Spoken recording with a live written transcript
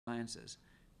sciences.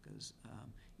 Because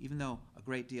even though a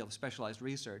great deal of specialized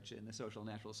research in the social and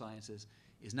natural sciences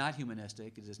is not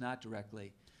humanistic, it does not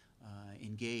directly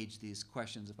engage these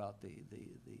questions about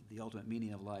the ultimate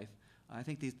meaning of life, I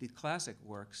think the classic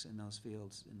works in those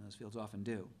fields often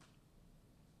do.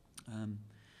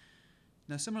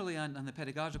 Now, similarly, on the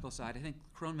pedagogical side, I think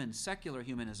Kronman's secular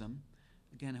humanism,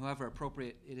 again, however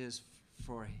appropriate it is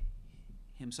for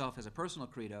himself as a personal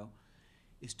credo,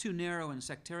 is too narrow and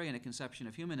sectarian a conception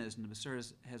of humanism to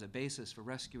serve as a basis for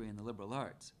rescuing the liberal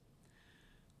arts.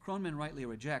 Kronman rightly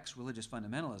rejects religious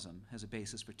fundamentalism as a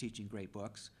basis for teaching great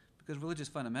books, because religious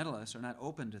fundamentalists are not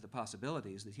open to the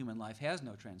possibilities that human life has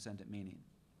no transcendent meaning.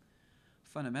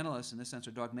 Fundamentalists, in this sense,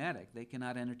 are dogmatic. They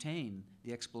cannot entertain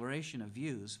the exploration of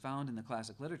views found in the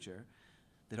classic literature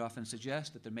that often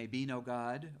suggest that there may be no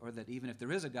God, or that even if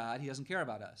there is a God, he doesn't care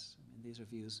about us. I mean, these are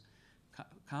views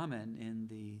common in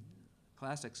the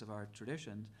classics of our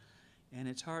traditions, and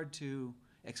it's hard to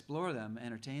explore them,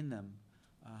 entertain them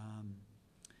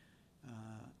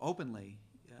openly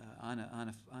on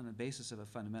a basis of a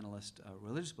fundamentalist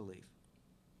religious belief.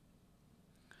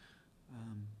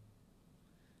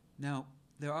 Now,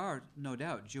 there are no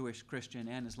doubt Jewish, Christian,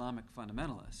 and Islamic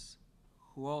fundamentalists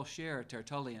who all share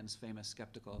Tertullian's famous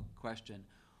skeptical question,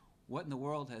 what in the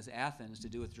world has Athens to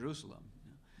do with Jerusalem?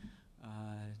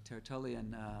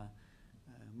 Tertullian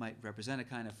might represent a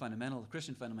kind of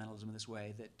Christian fundamentalism in this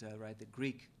way, that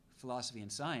Greek philosophy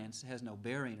and science has no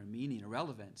bearing or meaning or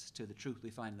relevance to the truth we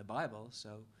find in the Bible,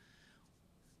 so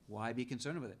why be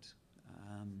concerned with it?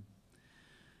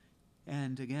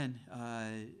 And again,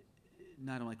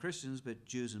 not only Christians, but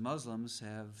Jews and Muslims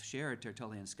have shared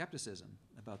Tertullian's skepticism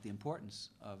about the importance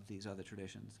of these other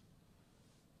traditions.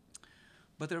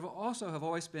 But there also have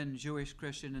always been Jewish,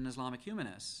 Christian, and Islamic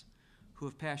humanists who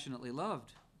have passionately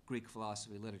loved Greek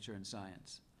philosophy, literature, and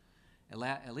science,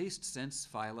 at least since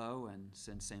Philo and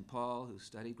since St. Paul, who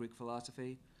studied Greek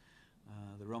philosophy.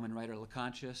 The Roman writer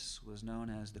Lactantius was known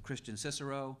as the Christian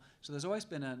Cicero. So there's always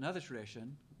been another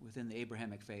tradition within the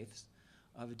Abrahamic faiths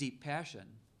of a deep passion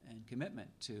and commitment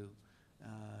to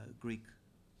Greek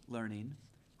learning,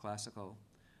 classical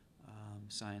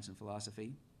science and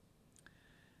philosophy.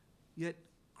 Yet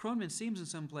Kronman seems in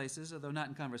some places, although not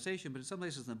in conversation, but in some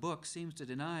places in the book, seems to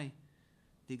deny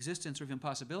the existence or even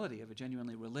possibility of a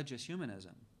genuinely religious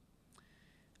humanism.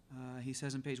 He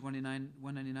says on page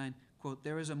 199, quote,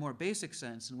 "There is a more basic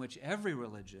sense in which every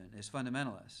religion is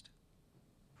fundamentalist."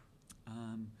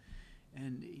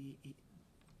 And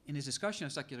in his discussion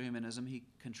of secular humanism, he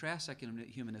contrasts secular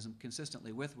humanism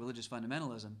consistently with religious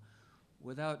fundamentalism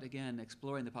without, again,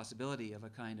 exploring the possibility of a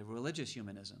kind of religious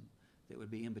humanism that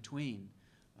would be in between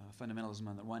fundamentalism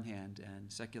on the one hand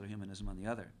and secular humanism on the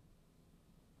other.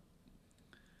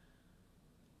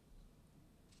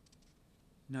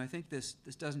 Now, I think this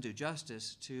doesn't do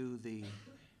justice to the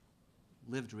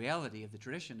lived reality of the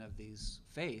tradition of these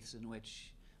faiths, in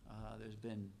which there's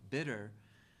been bitter,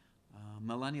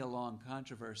 millennial-long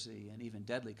controversy and even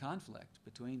deadly conflict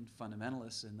between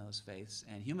fundamentalists in those faiths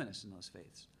and humanists in those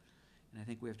faiths. And I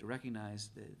think we have to recognize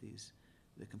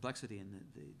the complexity and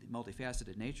the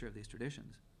multifaceted nature of these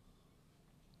traditions.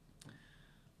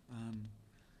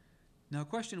 Now, a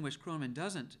question which Kronman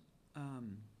doesn't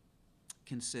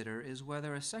consider is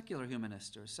whether a secular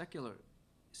humanist or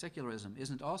secularism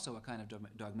isn't also a kind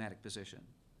of dogmatic position.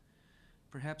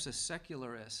 Perhaps a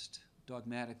secularist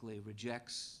dogmatically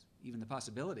rejects even the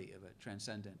possibility of a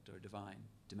transcendent or divine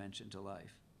dimension to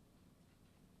life.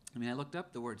 I mean, I looked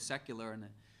up the word secular in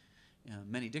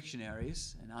many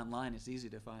dictionaries, and online it's easy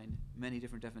to find many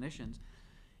different definitions.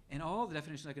 And all the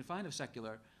definitions I can find of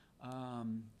secular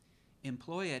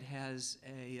employ it as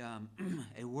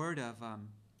a word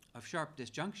of sharp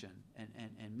disjunction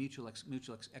and mutual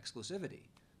exclusivity.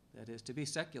 That is, to be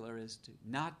secular is to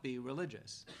not be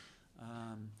religious.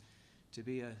 To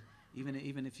be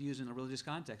even if used in a religious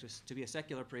context, to be a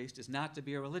secular priest is not to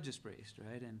be a religious priest,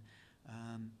 right?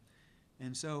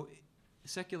 And so,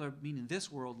 secular meaning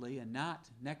this worldly and not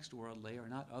next worldly or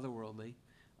not otherworldly.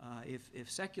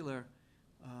 If secular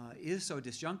is so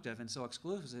disjunctive and so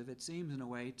exclusive, it seems in a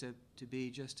way to be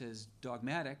just as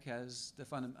dogmatic as the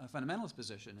fundamentalist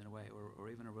position in a way, or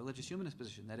even a religious humanist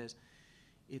position. That is,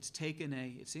 it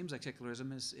seems like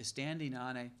secularism is standing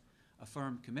on a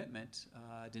firm commitment,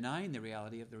 denying the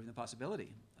reality of the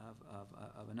possibility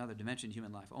of another dimension in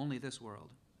human life, only this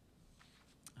world.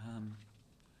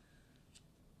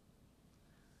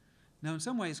 Now, in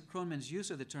some ways, Kronman's use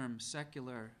of the term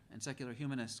secular and secular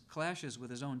humanist clashes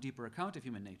with his own deeper account of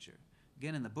human nature.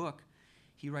 Again, in the book,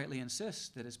 he rightly insists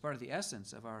that it's part of the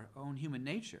essence of our own human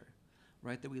nature,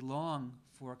 right, that we long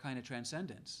for a kind of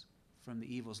transcendence, from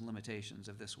the evils and limitations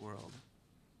of this world.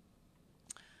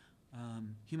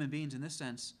 Human beings, in this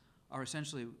sense, are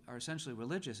essentially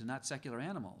religious and not secular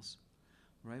animals,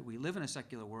 right? We live in a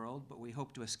secular world, but we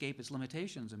hope to escape its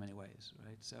limitations in many ways,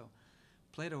 right? So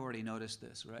Plato already noticed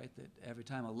this, right? That every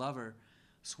time a lover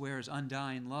swears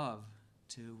undying love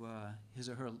to his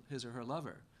or her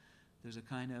lover, there's a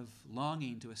kind of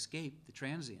longing to escape the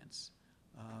transience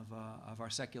of our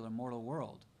secular mortal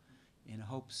world, in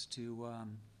hopes to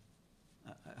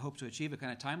achieve a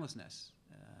kind of timelessness,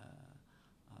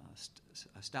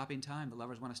 stopping time. The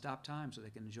lovers want to stop time so they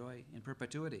can enjoy in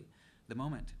perpetuity the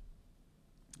moment.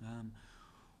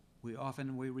 We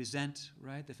resent,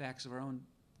 right, the facts of our own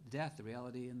death, the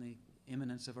reality and the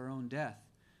imminence of our own death,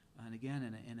 and again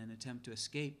in an attempt to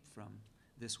escape from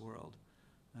this world.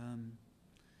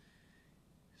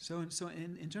 So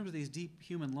in terms of these deep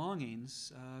human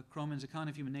longings, Kronman's account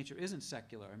of human nature isn't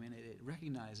secular. I mean, it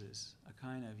recognizes a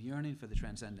kind of yearning for the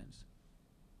transcendence.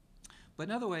 But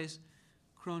in other ways,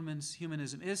 Kronman's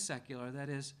humanism is secular. That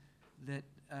is, that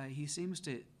he seems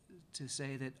to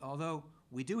say that although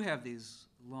we do have these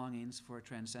longings for a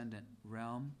transcendent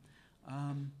realm,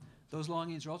 those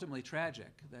longings are ultimately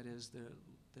tragic. That is,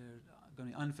 they're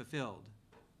going to be unfulfilled.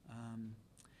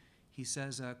 He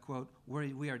says, quote,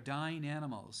 we are dying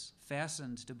animals,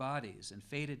 fastened to bodies and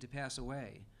fated to pass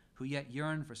away, who yet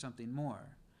yearn for something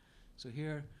more. So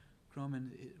here,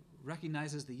 Kronman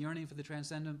recognizes the yearning for the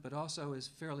transcendent, but also is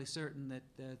fairly certain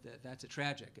that that's a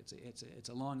tragic. It's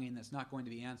a longing that's not going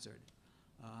to be answered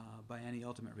by any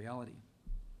ultimate reality.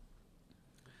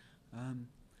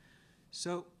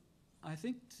 So I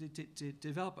think to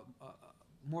develop a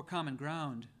more common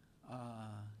ground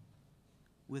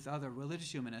with other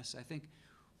religious humanists, I think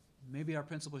maybe our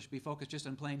principle should be focused just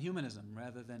on plain humanism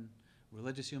rather than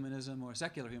religious humanism or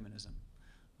secular humanism.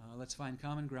 Let's find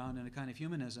common ground in a kind of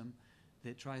humanism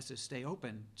that tries to stay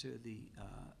open to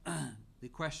the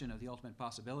question of the ultimate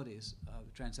possibilities of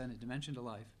the transcendent dimension to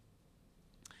life.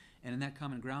 And in that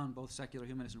common ground, both secular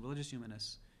humanists and religious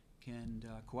humanists can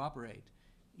cooperate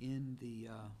in the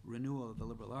renewal of the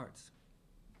liberal arts.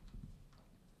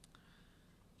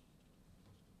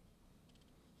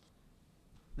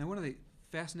 Now, one of the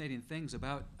fascinating things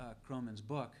about Kronman's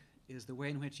book is the way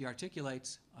in which he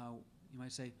articulates, you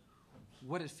might say,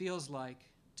 what it feels like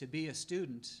to be a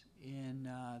student in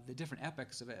the different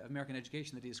epochs of American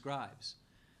education that he describes.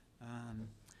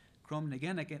 Kronman,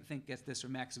 again, I think gets this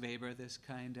from Max Weber, this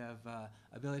kind of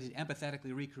ability to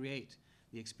empathetically recreate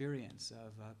the experience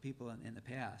of people in the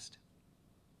past.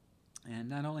 And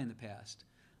not only in the past.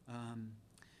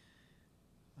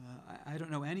 I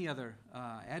don't know any other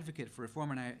advocate for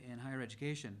reform in higher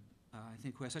education, I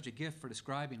think, who has such a gift for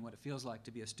describing what it feels like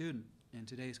to be a student in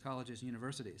today's colleges and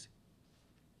universities.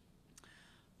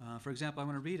 For example, I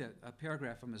want to read a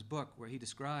paragraph from his book where he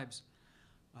describes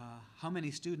how many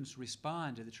students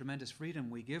respond to the tremendous freedom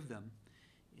we give them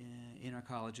in our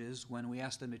colleges when we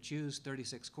ask them to choose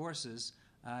 36 courses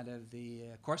out of the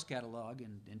course catalog,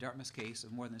 in Dartmouth's case,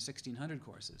 of more than 1,600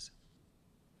 courses.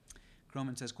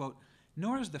 Kronman says, quote,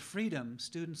 "Nor is the freedom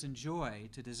students enjoy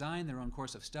to design their own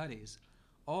course of studies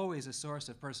always a source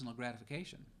of personal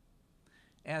gratification.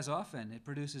 As often, it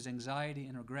produces anxiety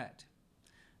and regret.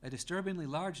 A disturbingly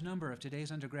large number of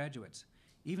today's undergraduates,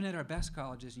 even at our best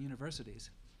colleges and universities,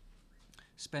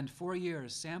 spend 4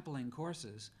 years sampling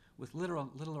courses with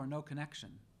little or no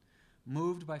connection,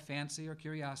 moved by fancy or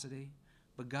curiosity,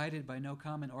 but guided by no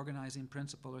common organizing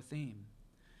principle or theme.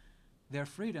 Their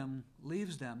freedom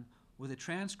leaves them with a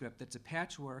transcript that's a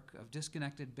patchwork of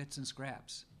disconnected bits and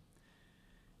scraps.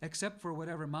 Except for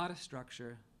whatever modest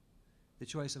structure the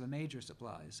choice of a major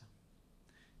supplies.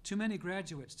 Too many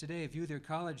graduates today view their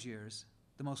college years,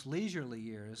 the most leisurely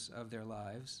years of their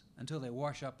lives, until they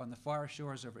wash up on the far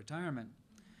shores of retirement,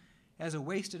 as a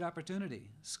wasted opportunity,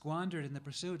 squandered in the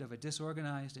pursuit of a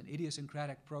disorganized and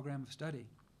idiosyncratic program of study.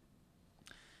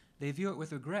 They view it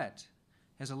with regret,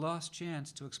 as a lost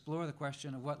chance to explore the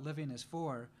question of what living is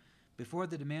for before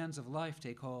the demands of life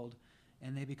take hold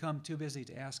and they become too busy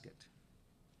to ask it."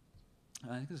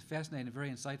 I think this is a fascinating,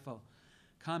 very insightful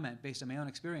comment based on my own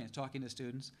experience talking to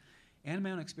students and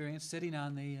my own experience sitting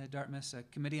on the Dartmouth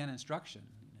Committee on Instruction.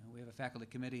 We have a faculty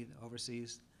committee that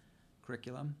oversees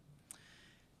curriculum.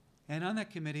 And on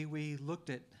that committee, we looked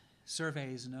at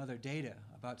surveys and other data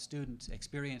about student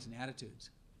experience and attitudes.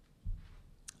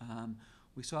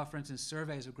 We saw, for instance,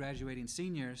 surveys of graduating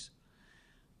seniors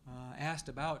asked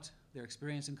about their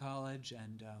experience in college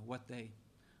and what they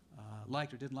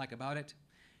liked or didn't like about it.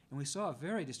 And we saw a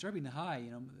very disturbingly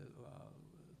high,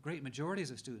 great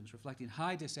majorities of students reflecting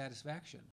high dissatisfaction